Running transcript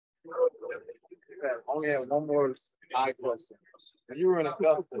I only have one more eye question. When you were in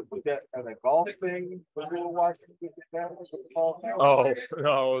Augusta, was that at a golf thing when you were watching with the family with the ball thing? Oh,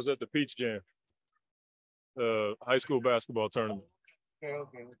 no, I was at the Peach Jam, the high school basketball tournament.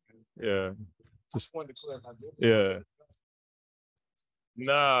 Okay. Yeah. Just wanted to clarify. Yeah.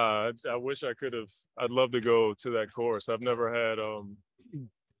 Nah, I wish I could have. I'd love to go to that course. I've never had a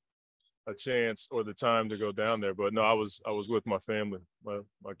chance or the time to go down there, but no, I was with my family.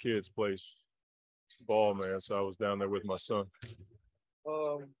 My kids play ball, man, so I was down there with my son.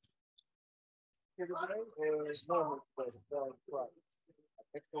 Um,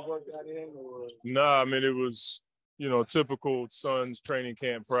 extra work got in or Nah, I mean it was typical Suns training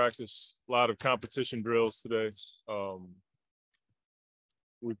camp practice. A lot of competition drills today.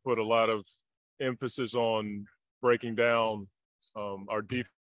 We put a lot of emphasis on breaking down our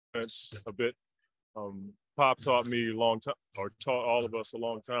defense a bit. Pop taught me a long time, or taught all of us a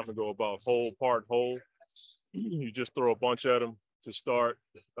long time ago about whole, part, whole. You just throw a bunch at them to start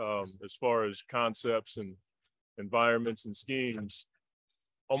as far as concepts and environments and schemes,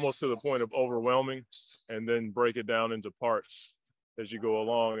 almost to the point of overwhelming, and then break it down into parts as you go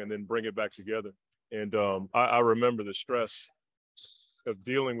along and then bring it back together. And I remember the stress of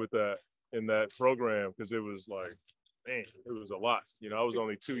dealing with that in that program because it was like, man, it was a lot. I was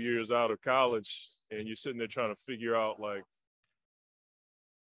only 2 years out of college and you're sitting there trying to figure out like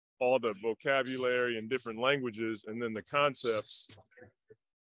all the vocabulary and different languages and then the concepts.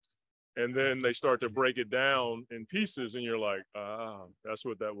 And then they start to break it down in pieces and you're like, that's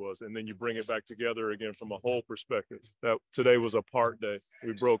what that was. And then you bring it back together again from a whole perspective. That today was a part day.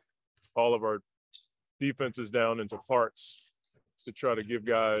 We broke all of our defenses down into parts to try to give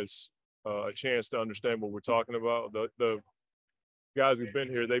guys a chance to understand what we're talking about. The guys who've been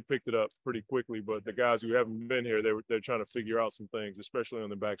here, they picked it up pretty quickly, but the guys who haven't been here, they're trying to figure out some things, especially on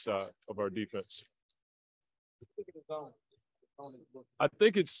the backside of our defense. I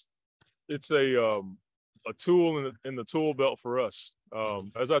think it's a tool in the tool belt for us.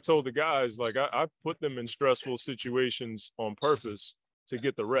 As I told the guys, like I put them in stressful situations on purpose to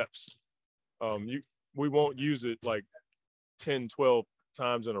get the reps. We won't use it like 10, 12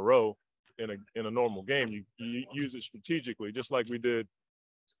 times in a row in a normal game. You use it strategically, just like we did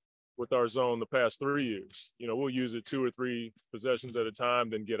with our zone the past 3 years. We'll use it 2 or 3 possessions at a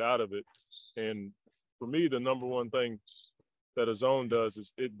time, then get out of it. And for me, the number one thing that a zone does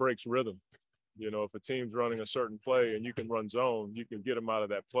is it breaks rhythm. If a team's running a certain play and you can run zone, you can get them out of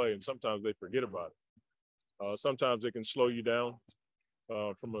that play. And sometimes they forget about it. Sometimes it can slow you down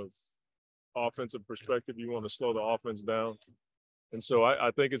from a offensive perspective. You want to slow the offense down. And so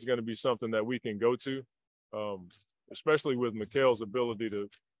I think it's going to be something that we can go to, especially with Mikal's ability to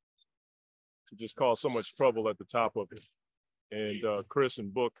just cause so much trouble at the top of it. And Chris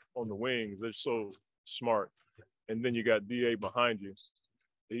and Book on the wings, they're so smart. And then you got DA behind you.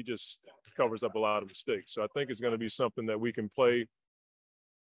 He just covers up a lot of mistakes. So I think it's going to be something that we can play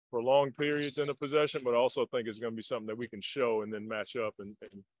for long periods in a possession, but I also think it's going to be something that we can show and then match up and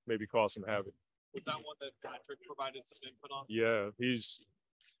maybe cause some havoc. Was that one that Patrick provided some input on? Yeah,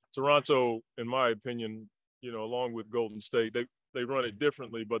 Toronto, in my opinion, along with Golden State, they run it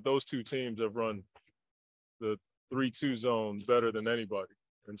differently, but those two teams have run the 3-2 zone better than anybody.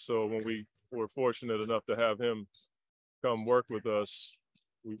 And so when we were fortunate enough to have him come work with us,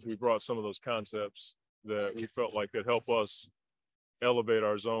 we brought some of those concepts that we felt like could help us elevate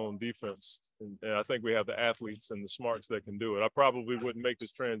our zone defense. And I think we have the athletes and the smarts that can do it. I probably wouldn't make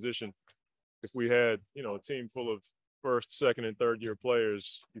this transition if we had, a team full of first, second, and third year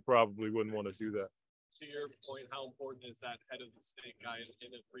players. You probably wouldn't want to do that. To your point, how important is that head of the state guy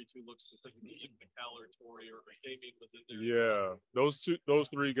in a 3-2 look specifically in Mikal or Torrey or Damien was in there? Yeah, those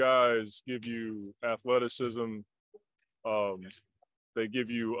 3 guys give you athleticism. They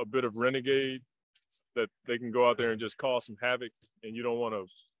give you a bit of renegade that they can go out there and just cause some havoc, and you don't want to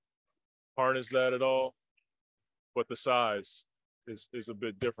harness that at all. But the size is a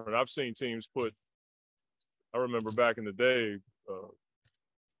bit different. I've seen teams I remember back in the day,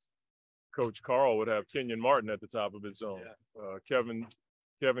 Coach Carl would have Kenyon Martin at the top of his zone. Kevin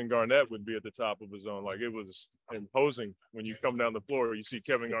Garnett would be at the top of his zone. Like, it was imposing when you come down the floor. You see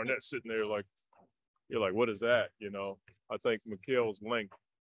Kevin Garnett sitting there, like, you're like, what is that? I think Mikal's length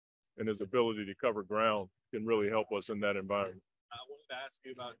and his ability to cover ground can really help us in that environment. I wanted to ask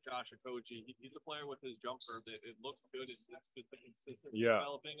you about Josh Okogie. He's a player with his jumper that it looks good. It's just the consistency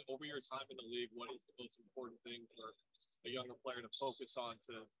developing over your time in the league. What is the most important thing for a younger player to focus on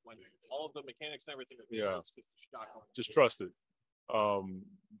to when all of the mechanics and everything it's just a shot? Just trust it.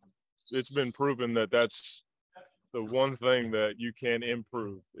 It's been proven that that's the one thing that you can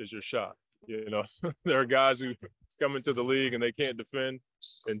improve is your shot. You know, there are guys who come into the league and they can't defend,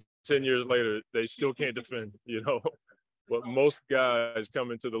 and 10 years later they still can't defend. You know, but most guys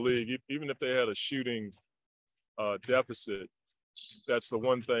come into the league, even if they had a shooting deficit, that's the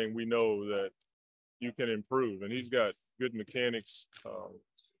one thing we know that you can improve. And he's got good mechanics.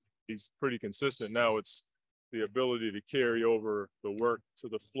 He's pretty consistent. Now it's the ability to carry over the work to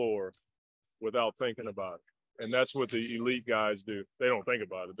the floor without thinking about it. And that's what the elite guys do. They don't think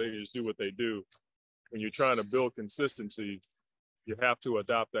about it. They just do what they do. When you're trying to build consistency, you have to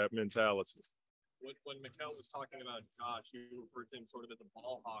adopt that mentality. When Mikal was talking about Josh, you referred to him sort of as a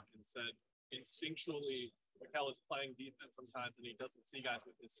ball hawk and said instinctually Mikal is playing defense sometimes and he doesn't see guys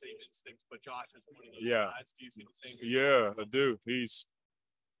with his same instincts, but Josh is one of those guys. Do you see the same? Yeah, I do.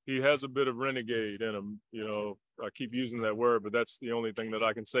 He has a bit of renegade in him. You know, I keep using that word, but that's the only thing that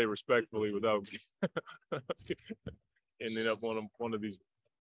I can say respectfully without ending up on one of these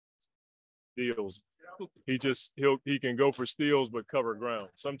deals. He can go for steals but cover ground.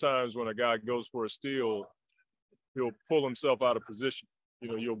 Sometimes when a guy goes for a steal, he'll pull himself out of position. You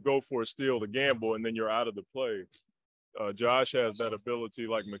know, you'll go for a steal to gamble and then you're out of the play. Josh has that ability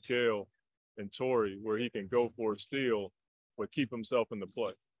like Mikal and Torrey where he can go for a steal but keep himself in the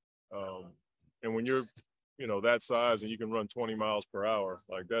play. And when you're, you know, that size and you can run 20 miles per hour,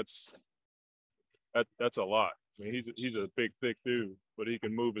 like that's a lot. I mean, he's a big, thick dude, but he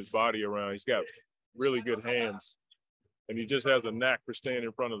can move his body around. He's got really good hands, and he just has a knack for staying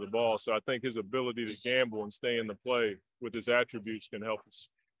in front of the ball. So I think his ability to gamble and stay in the play with his attributes can help us.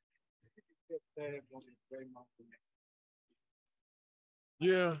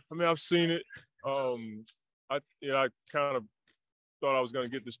 Yeah, I mean, I've seen it. I kind of thought I was going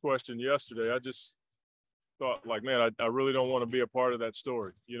to get this question yesterday. I just thought, like, man, I really don't want to be a part of that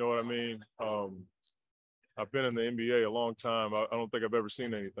story. You know what I mean? I've been in the NBA a long time. I don't think I've ever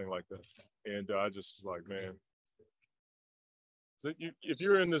seen anything like that. And I just was like, man, so if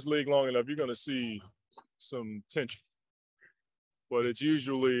you're in this league long enough, you're going to see some tension. But it's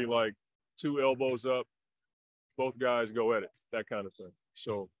usually like two elbows up, both guys go at it, that kind of thing.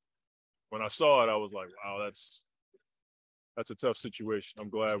 So when I saw it, I was like, wow, that's a tough situation. I'm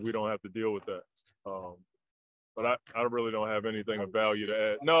glad we don't have to deal with that. But I really don't have anything of value to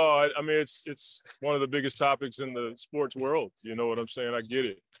add. No, I mean, it's one of the biggest topics in the sports world. You know what I'm saying? I get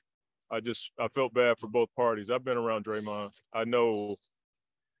it. I felt bad for both parties. I've been around Draymond. I know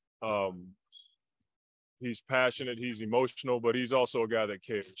he's passionate, he's emotional, but he's also a guy that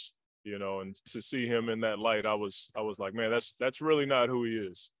cares, you know, and to see him in that light, I was like, man, that's really not who he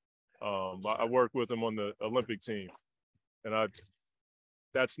is. I worked with him on the Olympic team, and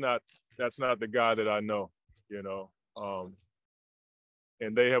that's not the guy that I know, you know.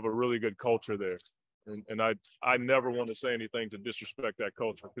 And they have a really good culture there. And I never want to say anything to disrespect that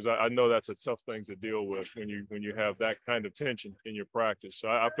culture because I know that's a tough thing to deal with when you have that kind of tension in your practice. So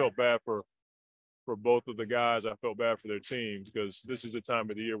I felt bad for both of the guys. I felt bad for their teams because this is the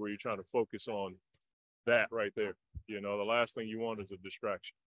time of the year where you're trying to focus on that right there. You know, the last thing you want is a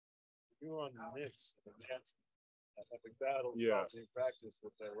distraction. You were on the Knicks, and that's epic battle. Yeah. In practice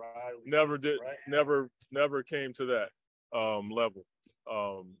with their rivalry. Never came to that level.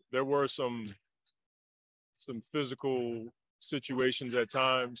 There were some physical situations at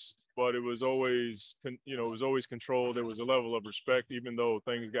times, but it was always, controlled. There was a level of respect, even though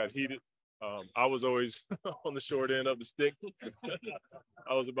things got heated. I was always on the short end of the stick.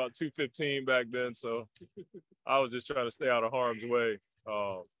 I was about 215 back then, so I was just trying to stay out of harm's way.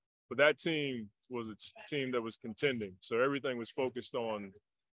 But that team was a team that was contending, so everything was focused on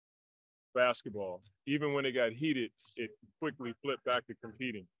basketball. Even when it got heated, it quickly flipped back to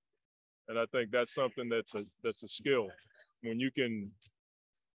competing. And I think that's something that's a skill when you can,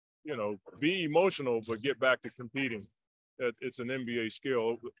 you know, be emotional but get back to competing. It's an NBA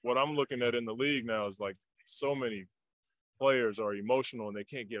skill. What I'm looking at in the league now is like so many players are emotional and they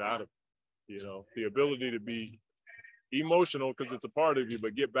can't get out of it. You know, the ability to be emotional because it's a part of you,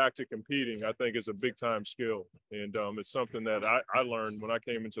 but get back to competing, I think is a big time skill. And it's something that I learned when I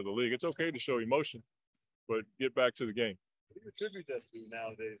came into the league. It's okay to show emotion, but get back to the game. What do you attribute that to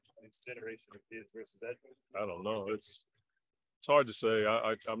nowadays, this generation of kids versus that? I don't know. It's hard to say.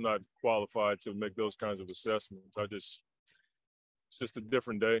 I'm not qualified to make those kinds of assessments. It's just a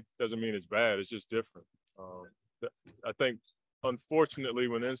different day. Doesn't mean it's bad. It's just different. I think, unfortunately,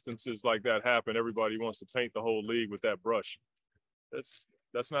 when instances like that happen, everybody wants to paint the whole league with that brush. That's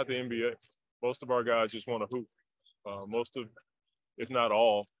not the NBA. Most of our guys just want to hoop. Most of, if not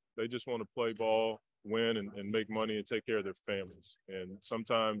all, they just want to play ball, win, and make money and take care of their families. And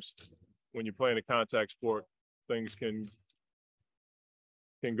sometimes when you're playing a contact sport, things can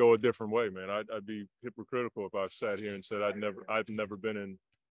go a different way, man. I'd be hypocritical if I sat here and said I've never been in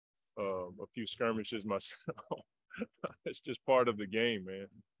a few skirmishes myself. It's just part of the game, man.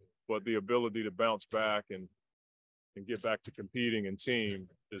 But the ability to bounce back and get back to competing in team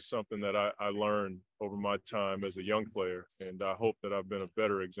is something that I learned over my time as a young player. And I hope that I've been a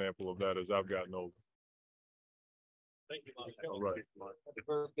better example of that as I've gotten older. Thank you, Monty. All right. Happy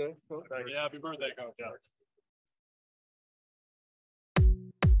birthday, Coach. Yeah, happy birthday, Coach.